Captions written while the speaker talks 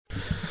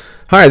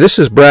Hi, this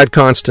is Brad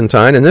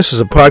Constantine, and this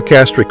is a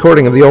podcast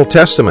recording of the Old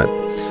Testament.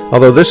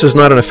 Although this is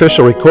not an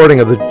official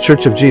recording of the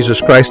Church of Jesus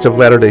Christ of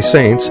Latter-day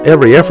Saints,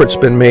 every effort's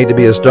been made to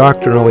be as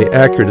doctrinally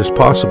accurate as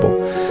possible.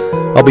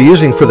 I'll be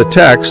using for the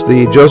text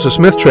the Joseph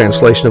Smith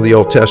translation of the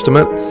Old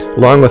Testament,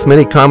 along with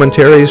many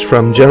commentaries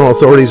from general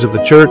authorities of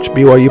the Church,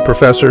 BYU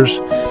professors,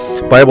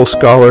 Bible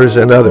scholars,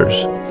 and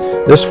others.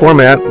 This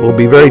format will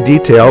be very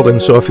detailed,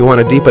 and so if you want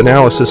a deep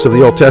analysis of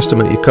the Old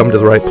Testament, you come to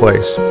the right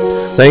place.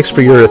 Thanks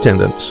for your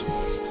attendance.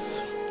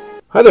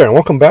 Hi there, and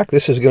welcome back.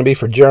 This is going to be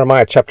for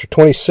Jeremiah chapter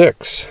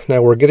 26.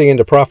 Now we're getting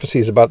into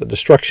prophecies about the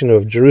destruction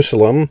of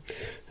Jerusalem.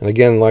 And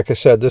again, like I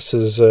said, this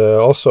is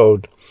also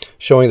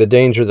showing the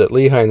danger that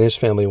Lehi and his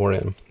family were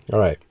in. All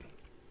right.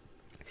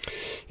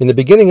 In the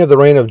beginning of the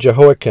reign of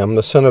Jehoiakim,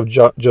 the son of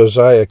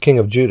Josiah, king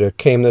of Judah,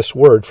 came this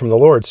word from the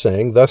Lord,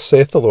 saying, Thus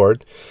saith the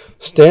Lord,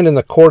 stand in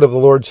the court of the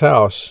Lord's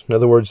house. In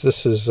other words,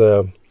 this is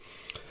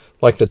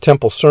like the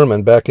temple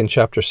sermon back in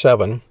chapter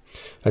 7.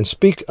 And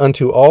speak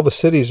unto all the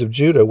cities of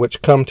Judah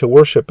which come to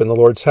worship in the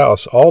Lord's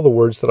house all the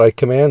words that I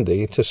command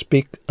thee to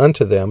speak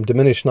unto them,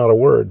 diminish not a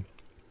word.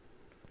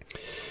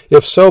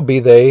 If so be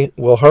they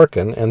will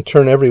hearken, and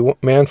turn every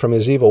man from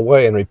his evil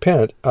way, and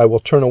repent, I will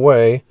turn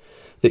away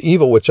the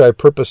evil which I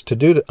purpose to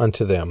do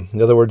unto them.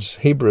 In other words,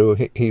 Hebrew,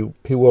 he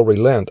will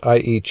relent,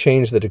 i.e.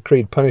 change the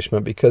decreed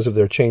punishment because of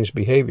their changed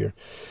behavior,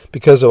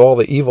 because of all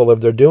the evil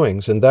of their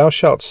doings. And thou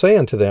shalt say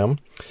unto them,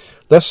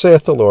 Thus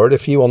saith the Lord,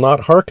 if ye will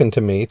not hearken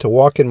to me, to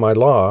walk in my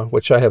law,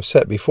 which I have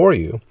set before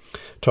you,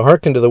 to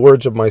hearken to the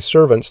words of my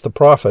servants, the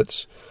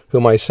prophets,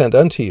 whom I sent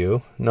unto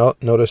you,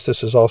 notice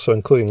this is also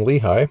including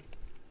Lehi,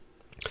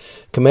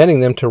 commanding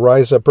them to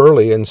rise up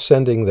early and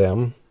sending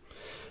them,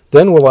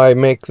 then will I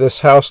make this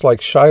house like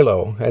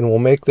Shiloh, and will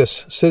make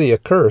this city a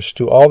curse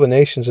to all the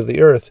nations of the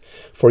earth,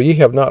 for ye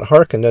have not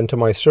hearkened unto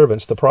my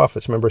servants, the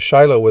prophets. Remember,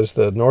 Shiloh was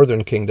the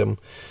northern kingdom,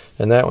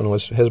 and that one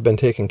has been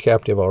taken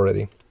captive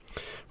already.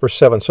 Verse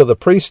 7, So the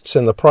priests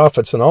and the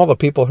prophets and all the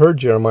people heard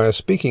Jeremiah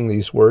speaking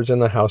these words in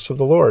the house of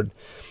the Lord.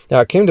 Now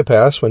it came to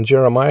pass, when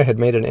Jeremiah had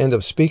made an end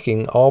of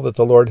speaking all that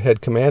the Lord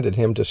had commanded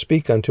him to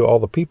speak unto all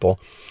the people,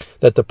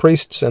 that the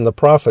priests and the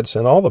prophets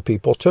and all the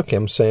people took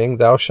him, saying,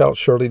 Thou shalt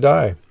surely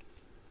die.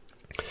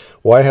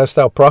 Why hast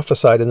thou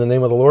prophesied in the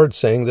name of the Lord,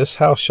 saying, This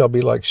house shall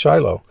be like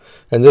Shiloh,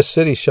 and this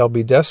city shall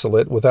be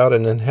desolate without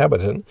an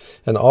inhabitant?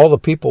 And all the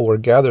people were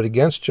gathered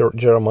against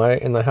Jeremiah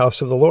in the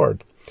house of the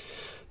Lord.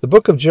 The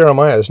book of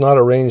Jeremiah is not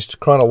arranged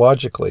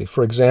chronologically.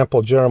 For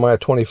example, Jeremiah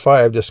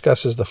 25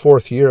 discusses the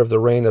 4th year of the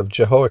reign of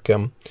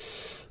Jehoiakim.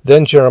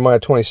 Then Jeremiah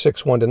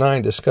 26,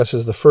 1-9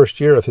 discusses the 1st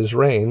year of his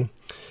reign.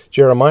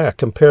 Jeremiah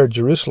compared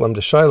Jerusalem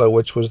to Shiloh,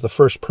 which was the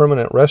first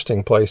permanent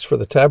resting place for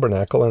the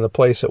tabernacle and the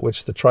place at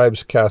which the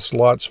tribes cast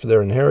lots for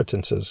their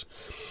inheritances.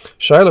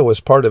 Shiloh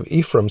was part of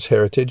Ephraim's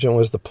heritage and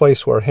was the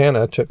place where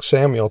Hannah took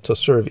Samuel to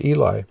serve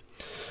Eli.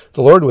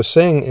 The Lord was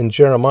saying in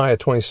Jeremiah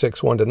 26,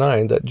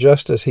 1-9, that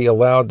just as he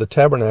allowed the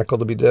tabernacle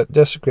to be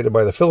desecrated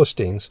by the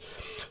Philistines,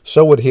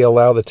 so would he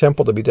allow the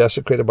temple to be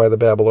desecrated by the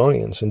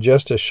Babylonians. And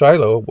just as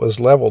Shiloh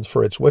was leveled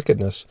for its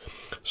wickedness,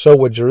 so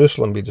would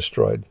Jerusalem be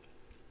destroyed.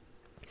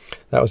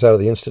 That was out of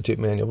the Institute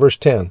Manual. Verse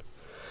 10,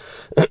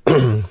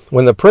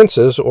 When the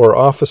princes or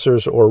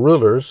officers or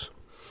rulers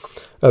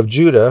of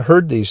Judah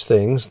heard these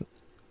things,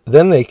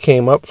 then they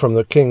came up from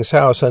the king's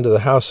house unto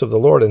the house of the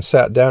Lord, and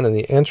sat down in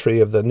the entry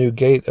of the new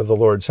gate of the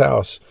Lord's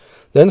house.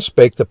 Then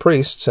spake the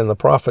priests and the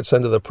prophets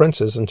unto the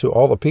princes and to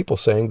all the people,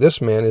 saying, This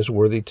man is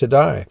worthy to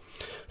die,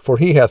 for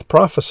he hath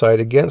prophesied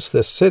against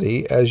this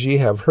city, as ye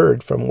have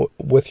heard from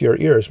with your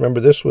ears.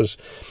 Remember, this was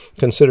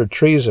considered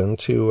treason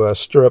to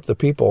stir up the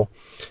people,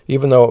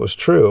 even though it was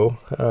true,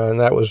 and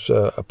that was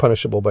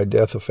punishable by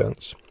death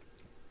offense.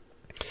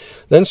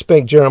 Then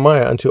spake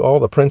Jeremiah unto all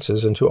the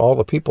princes and to all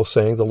the people,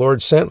 saying, The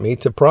Lord sent me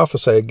to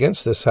prophesy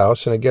against this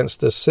house and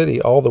against this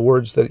city all the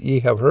words that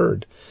ye have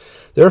heard.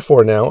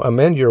 Therefore now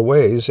amend your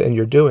ways and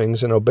your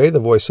doings, and obey the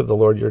voice of the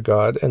Lord your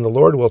God, and the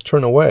Lord will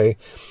turn away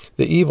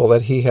the evil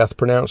that he hath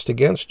pronounced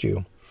against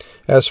you.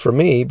 As for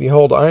me,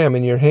 behold, I am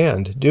in your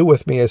hand. Do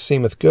with me as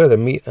seemeth good,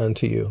 and meet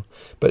unto you.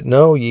 But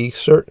know ye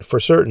for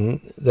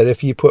certain that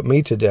if ye put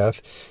me to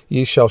death,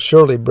 ye shall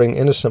surely bring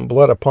innocent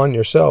blood upon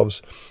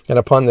yourselves, and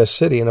upon this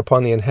city, and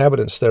upon the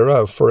inhabitants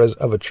thereof. For as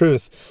of a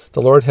truth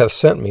the Lord hath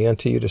sent me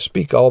unto you to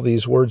speak all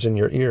these words in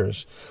your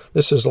ears.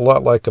 This is a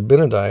lot like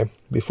Abinadi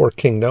before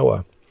King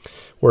Noah,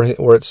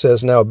 where it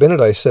says, Now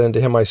Abinadi said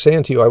unto him, I say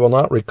unto you, I will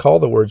not recall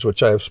the words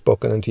which I have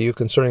spoken unto you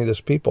concerning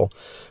this people,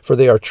 for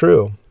they are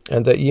true.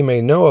 And that ye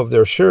may know of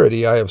their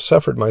surety, I have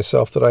suffered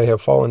myself that I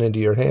have fallen into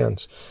your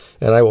hands,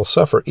 and I will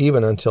suffer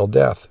even until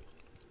death.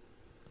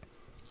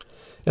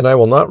 And I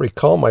will not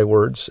recall my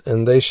words,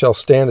 and they shall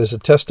stand as a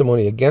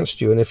testimony against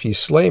you. And if ye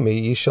slay me,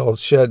 ye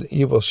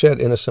will shed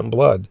innocent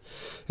blood.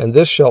 And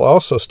this shall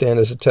also stand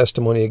as a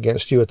testimony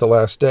against you at the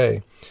last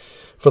day.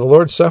 For the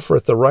Lord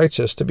suffereth the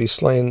righteous to be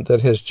slain,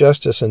 that his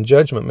justice and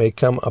judgment may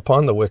come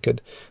upon the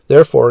wicked.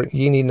 Therefore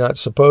ye need not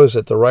suppose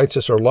that the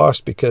righteous are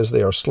lost because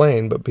they are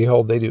slain, but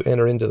behold, they do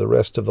enter into the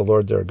rest of the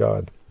Lord their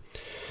God.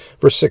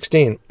 Verse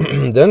 16,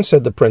 Then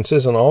said the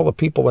princes and all the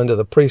people unto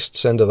the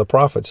priests and to the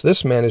prophets,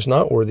 This man is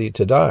not worthy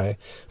to die,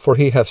 for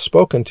he hath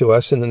spoken to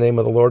us in the name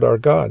of the Lord our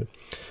God.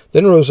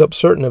 Then rose up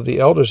certain of the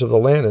elders of the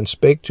land, and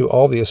spake to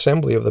all the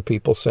assembly of the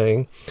people,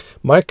 saying,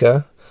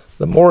 Micah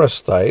the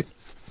Morasthite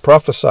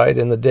prophesied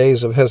in the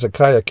days of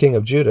Hezekiah king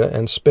of Judah,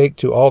 and spake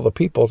to all the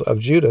people of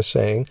Judah,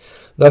 saying,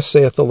 Thus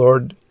saith the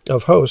Lord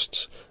of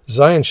hosts,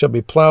 Zion shall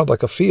be plowed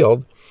like a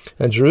field,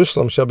 and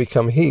Jerusalem shall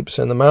become heaps,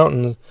 and the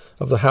mountain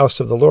of the house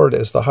of the Lord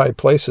as the high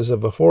places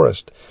of a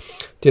forest.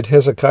 Did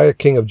Hezekiah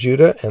king of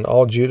Judah and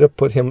all Judah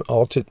put him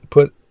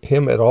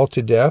at all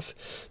to death?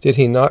 Did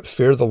he not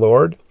fear the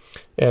Lord,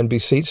 and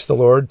beseech the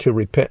Lord to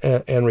repent,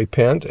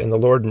 and the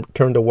Lord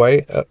turned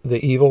away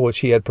the evil which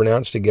he had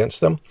pronounced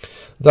against them?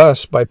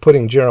 Thus, by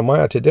putting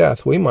Jeremiah to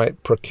death, we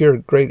might procure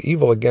great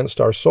evil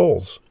against our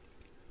souls.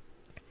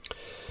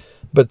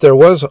 But there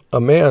was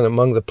a man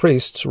among the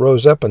priests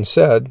rose up and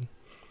said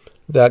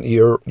that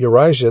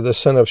Urijah the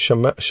son of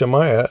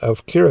Shemaiah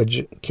of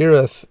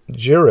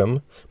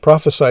Kiriath-Jearim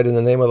prophesied in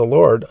the name of the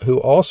Lord, who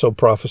also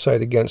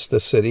prophesied against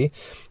this city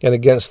and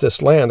against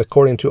this land,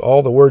 according to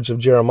all the words of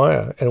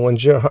Jeremiah. And when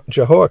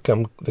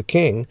Jehoiakim the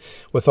king,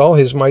 with all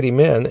his mighty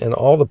men and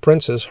all the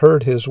princes,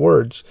 heard his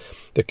words,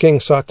 the king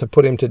sought to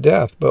put him to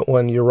death. But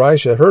when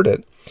Urijah heard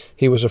it,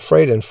 he was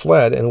afraid and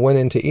fled and went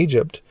into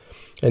Egypt.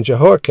 And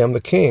Jehoiakim the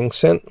king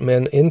sent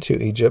men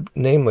into Egypt,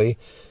 namely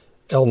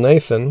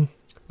Elnathan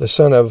the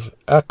son of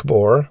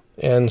Achbor,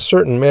 and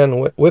certain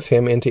men with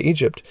him into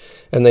Egypt.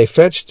 And they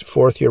fetched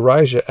forth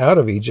Urijah out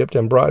of Egypt,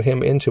 and brought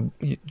him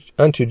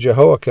unto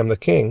Jehoiakim the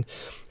king,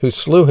 who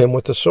slew him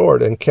with the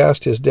sword, and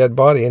cast his dead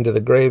body into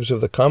the graves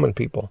of the common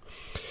people.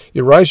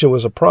 Urijah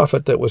was a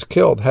prophet that was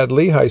killed. Had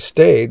Lehi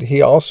stayed,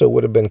 he also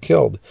would have been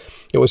killed.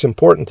 It was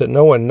important that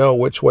no one know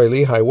which way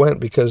Lehi went,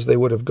 because they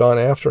would have gone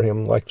after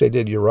him like they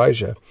did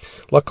Urijah.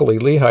 Luckily,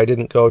 Lehi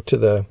didn't go to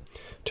the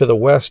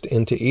west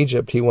into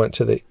Egypt. He went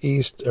to the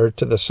east, or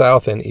to the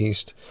south and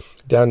east,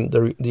 down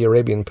the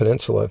Arabian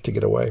Peninsula to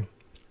get away.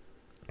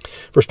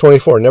 Verse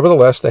 24,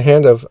 Nevertheless, the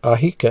hand of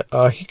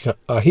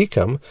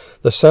Ahikam,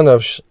 the son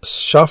of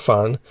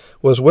Shaphan,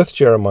 was with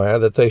Jeremiah,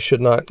 that they should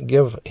not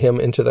give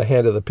him into the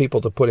hand of the people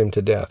to put him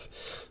to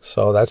death.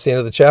 So that's the end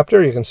of the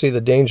chapter. You can see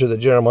the danger that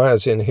Jeremiah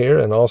is in here,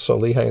 and also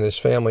Lehi and his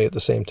family at the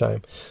same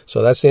time.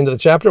 So that's the end of the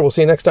chapter. We'll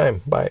see you next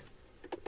time. Bye.